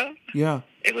 Right. You know. Yeah.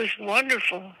 It was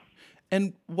wonderful.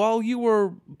 And while you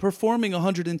were performing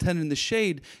 110 in the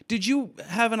Shade, did you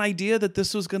have an idea that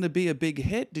this was going to be a big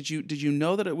hit? Did you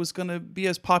know that it was going to be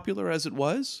as popular as it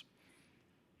was?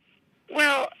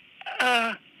 Well,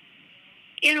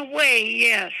 in a way,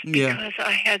 yes, Yeah. because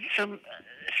I had some.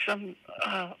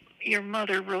 Your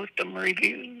mother wrote them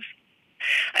reviews.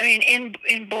 I mean,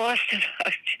 in Boston,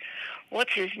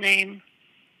 what's his name?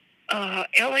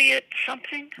 Elliot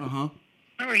something.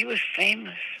 Remember, he was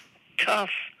famous,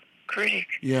 tough critic.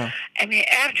 Yeah. I mean,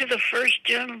 after The First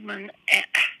Gentleman,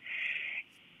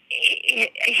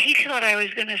 he thought I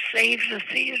was going to save the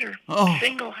theater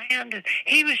single-handed.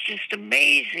 He was just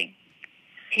amazing.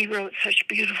 he wrote such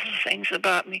beautiful things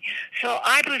about me. So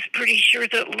I was pretty sure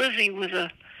that Lizzie was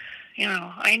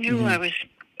I knew I was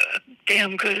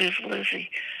damn good as Lizzie.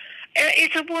 And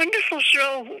it's a wonderful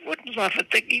show. Who wouldn't love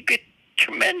it? That you get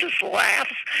tremendous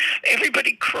laughs.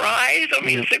 Everybody cries. I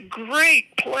mean, it's a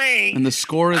great play. And the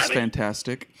score is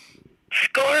fantastic.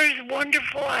 Score is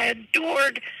wonderful. I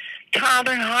adored Tom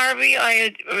and Harvey.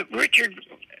 Richard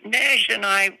Nash and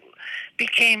I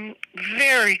became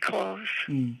very close.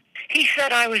 He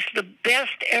said I was the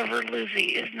best ever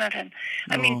Lizzie, isn't that?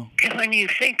 I mean, when you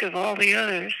think of all the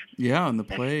others. Yeah, and the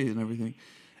play and everything.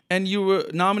 And you were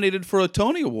nominated for a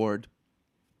Tony Award.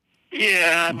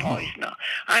 Yeah,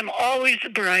 I'm always the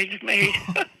bridesmaid.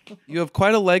 You have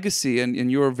quite a legacy, and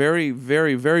you are very,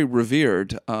 very, very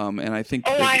revered. And I think.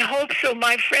 I hope so.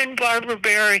 My friend Barbara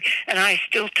Barry and I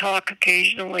still talk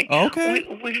occasionally. Okay.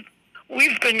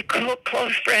 We've been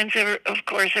close friends, ever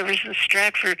since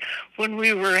Stratford, when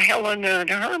we were Helena and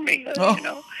Hermia,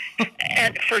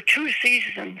 and for 2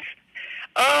 seasons.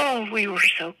 Oh, we were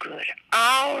so good.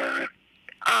 Our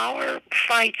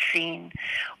fight scene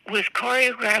was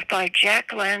choreographed by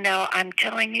Jack Landau. I'm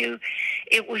telling you,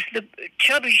 it was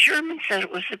Chubby Sherman said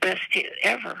it was the best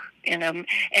ever in him,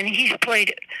 and he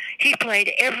played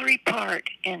every part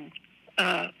in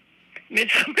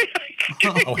Midsummer Night's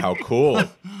Dream. Oh, how cool.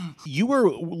 You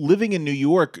were living in New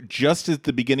York just as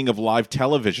the beginning of live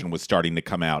television was starting to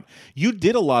come out. You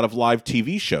did a lot of live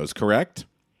TV shows, correct?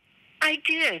 I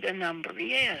did a number,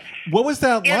 yes. What was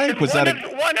that like? Was one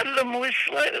of them was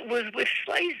with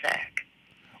Slazak.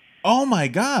 Oh my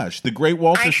gosh, the great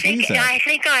Walter Slezak. I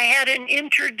think I had an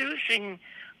introducing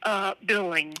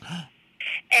billing,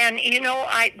 and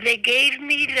they gave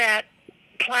me that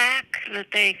plaque that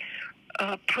they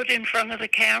put in front of the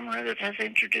camera that says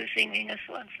introducing Inga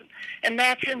Swenson, and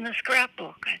that's in the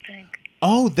scrapbook, I think.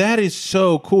 Oh, that is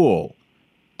so cool.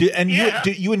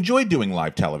 You enjoyed doing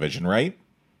live television, right?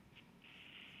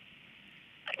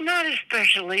 Not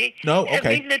especially. No,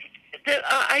 okay. I mean,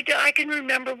 I can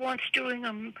remember once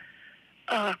doing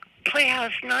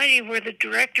Playhouse 90 where the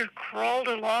director crawled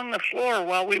along the floor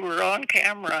while we were on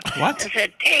camera. What? And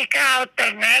said, take out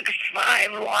the next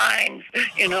 5 lines,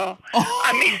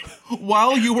 I mean,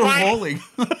 while you were rolling.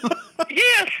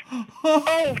 Yes.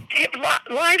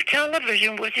 Live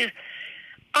television was just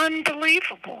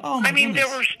unbelievable. Oh, my mean, goodness.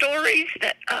 there were stories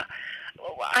that...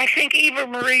 I think Eva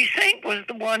Marie Saint was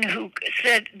the one who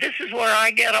said, this is where I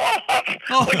get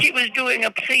off, when she was doing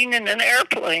a scene in an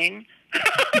airplane.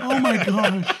 Oh, my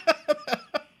gosh.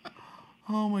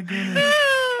 Oh, my goodness.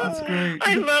 That's great.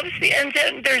 I love and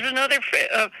then there's another,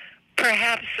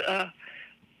 perhaps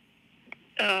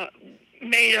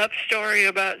made-up story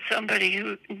about somebody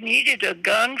who needed a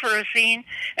gun for a scene,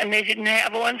 and they didn't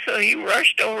have one, so he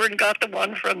rushed over and got the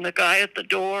one from the guy at the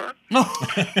door. A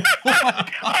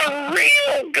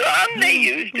real gun they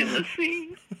used in the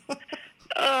scene.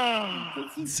 Oh,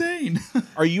 That's insane.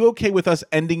 Are you okay with us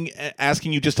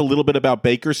asking you just a little bit about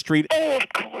Baker Street? Oh, of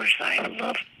course, I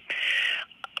love.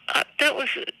 That was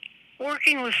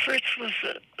working with Fritz was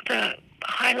the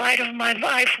highlight of my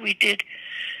life. We did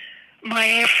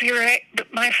My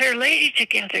Fair Lady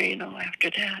together. After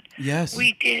that, Yes.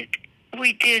 we did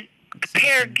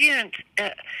Peer Gynt.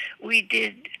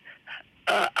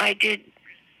 I did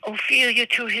Ophelia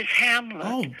to his Hamlet.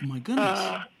 Oh, my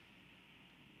goodness.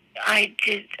 I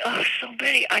did so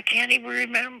many. I can't even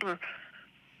remember.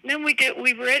 Then we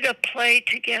read a play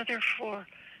together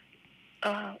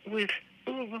with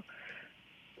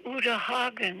Uda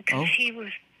Hagen, because he was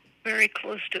very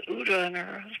close to Uda and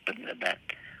her husband and that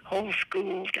whole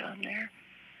school down there.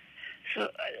 So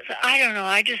I don't know.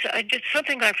 I did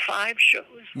something like 5 shows.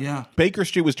 Yeah. Baker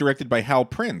Street was directed by Hal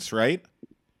Prince, right?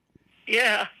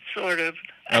 Yeah, sort of.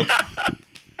 Okay.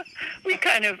 We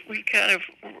kind of.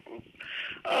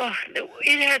 Oh,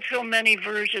 it had so many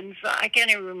versions. I can't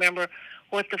even remember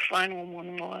what the final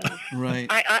one was. Right.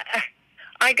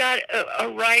 I got a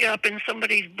write-up in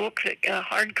somebody's book, a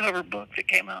hardcover book that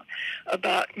came out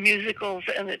about musicals,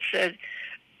 and it said,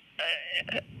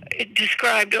 it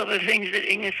described all the things that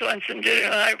Inga Swenson did,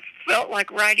 and I felt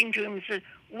like writing to him and said,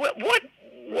 what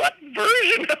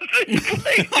version of this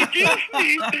play did you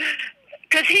see?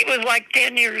 Because he was like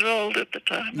 10 years old at the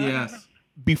time. Yes.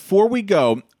 Before we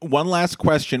go, one last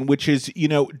question, which is,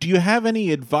 do you have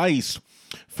any advice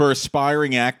for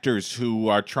aspiring actors who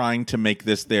are trying to make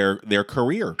this their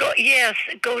career? Go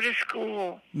to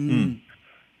school.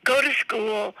 Go to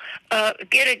school.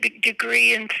 Get a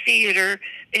degree in theater.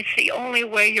 It's the only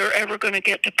way you're ever going to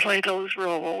get to play those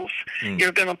roles.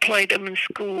 You're going to play them in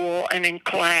school and in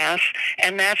class,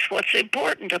 and that's what's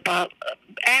important about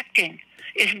acting,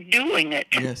 is doing it.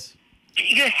 Yes.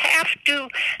 You have to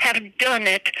have done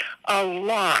it a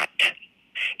lot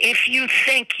if you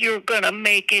think you're going to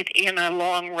make it in a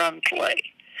long-run play.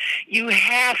 You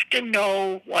have to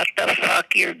know what the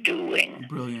fuck you're doing.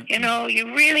 Brilliant. You know,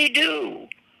 you really do.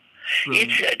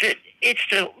 Brilliant. It's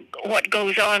what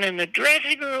goes on in the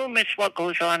dressing room. It's what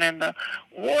goes on in the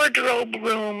wardrobe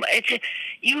room.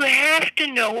 You have to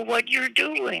know what you're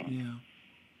doing.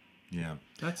 Yeah.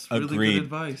 That's really Agreed. good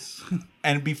advice.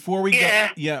 And before we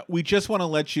go, we just want to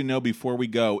let you know before we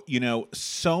go,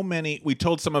 we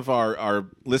told some of our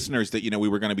listeners that, we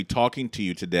were going to be talking to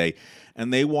you today,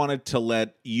 and they wanted to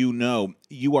let you know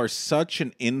you are such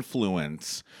an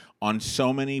influence on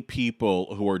so many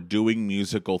people who are doing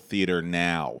musical theater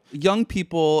now. Young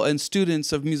people and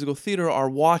students of musical theater are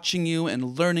watching you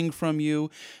and learning from you,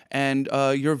 and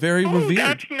you're very revered.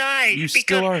 That's nice. You because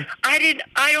still are.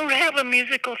 I don't have a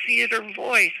musical theater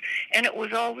voice, and it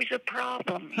was always a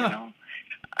problem. You know,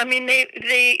 I mean,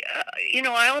 they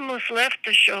I almost left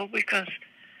the show because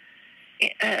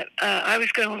I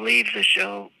was going to leave the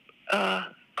show.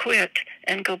 Quit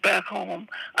and go back home.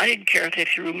 I didn't care if they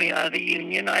threw me out of the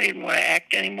union. I didn't want to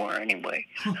act anymore anyway.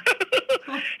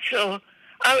 So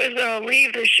I was going to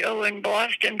leave the show in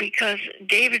Boston because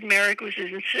David Merrick was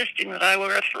insisting that I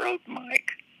wear a throat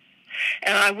mic.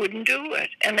 And I wouldn't do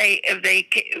it. And they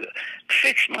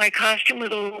fixed my costume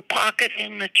with a little pocket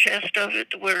in the chest of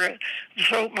it where the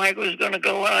throat mic was going to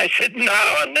go. And I said, no,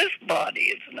 on this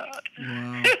body it's not.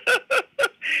 Wow.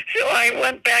 So I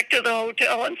went back to the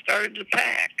hotel and started to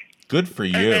pack. Good for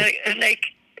you.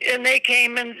 And they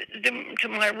came to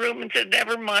my room and said,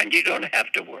 never mind, you don't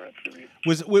have to wear a throat.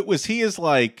 Was he as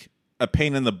like a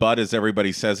pain in the butt as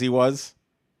everybody says he was?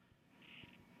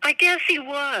 I guess he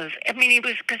was. I mean,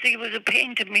 because he was a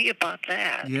pain to me about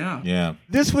that. Yeah.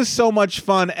 This was so much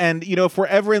fun, and if we're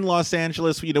ever in Los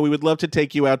Angeles, we would love to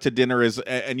take you out to dinner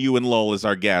and you and Lowell as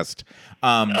our guest.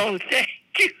 Oh, thank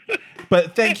you.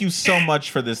 But thank you so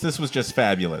much for this. This was just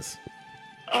fabulous.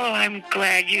 Oh, I'm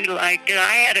glad you liked it.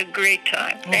 I had a great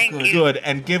time. Thank you. Good,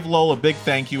 and give Lowell a big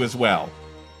thank you as well.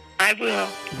 I will.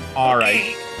 All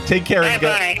right. Take care.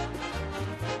 Bye-bye.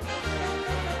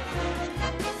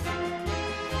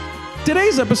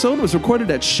 Today's episode was recorded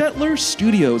at Shetler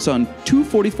Studios on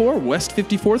 244 West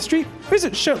 54th Street.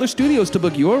 Visit Shetler Studios to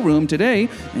book your room today,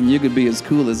 and you could be as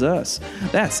cool as us.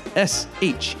 That's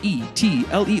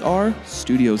SHETLER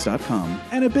Studios.com.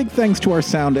 And a big thanks to our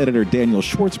sound editor, Daniel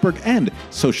Schwartzberg, and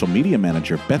social media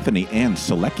manager, Bethany Ann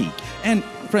Selecki. And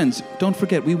friends, don't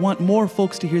forget, we want more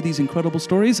folks to hear these incredible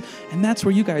stories, and that's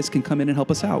where you guys can come in and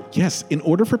help us out. Yes, in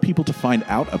order for people to find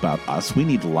out about us, we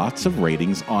need lots of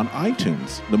ratings on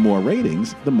iTunes. The more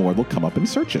ratings, the more they'll come up in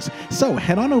searches. So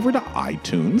head on over to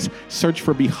iTunes, search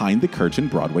for Behind the Curtain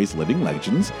Broadway's Living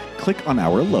Legends, click on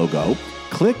our logo,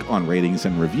 click on ratings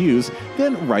and reviews,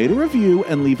 then write a review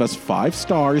and leave us 5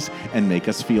 stars and make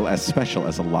us feel as special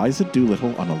as Eliza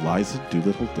Doolittle on Eliza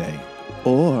Doolittle Day.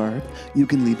 Or you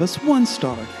can leave us 1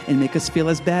 star and make us feel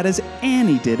as bad as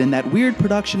Annie did in that weird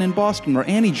production in Boston where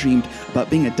Annie dreamed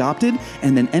about being adopted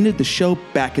and then ended the show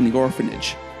back in the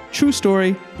orphanage. True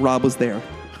story, Rob was there.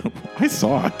 I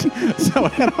saw it. So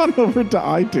head on over to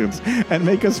iTunes and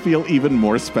make us feel even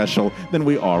more special than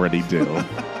we already do.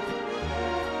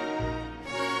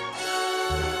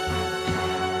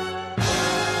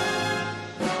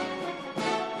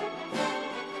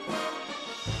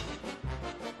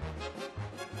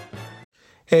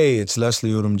 Hey, it's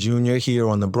Leslie Odom Jr. here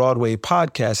on the Broadway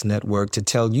Podcast Network to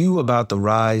tell you about the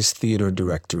Rise Theater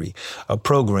Directory, a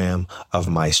program of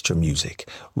Maestro Music.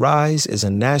 Rise is a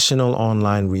national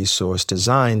online resource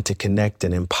designed to connect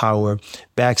and empower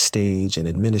backstage and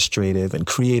administrative and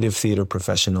creative theater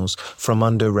professionals from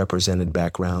underrepresented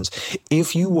backgrounds.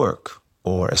 If you work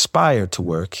or aspire to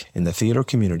work in the theater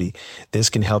community, this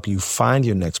can help you find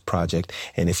your next project.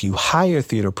 And if you hire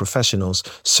theater professionals,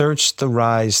 search the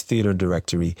Rise Theater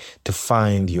Directory to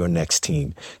find your next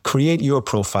team. Create your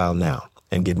profile now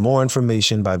and get more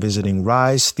information by visiting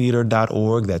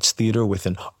risetheater.org. That's theater with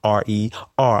an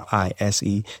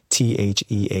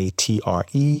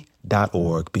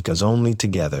RERISETHEATRE.org, because only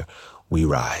together we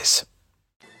rise.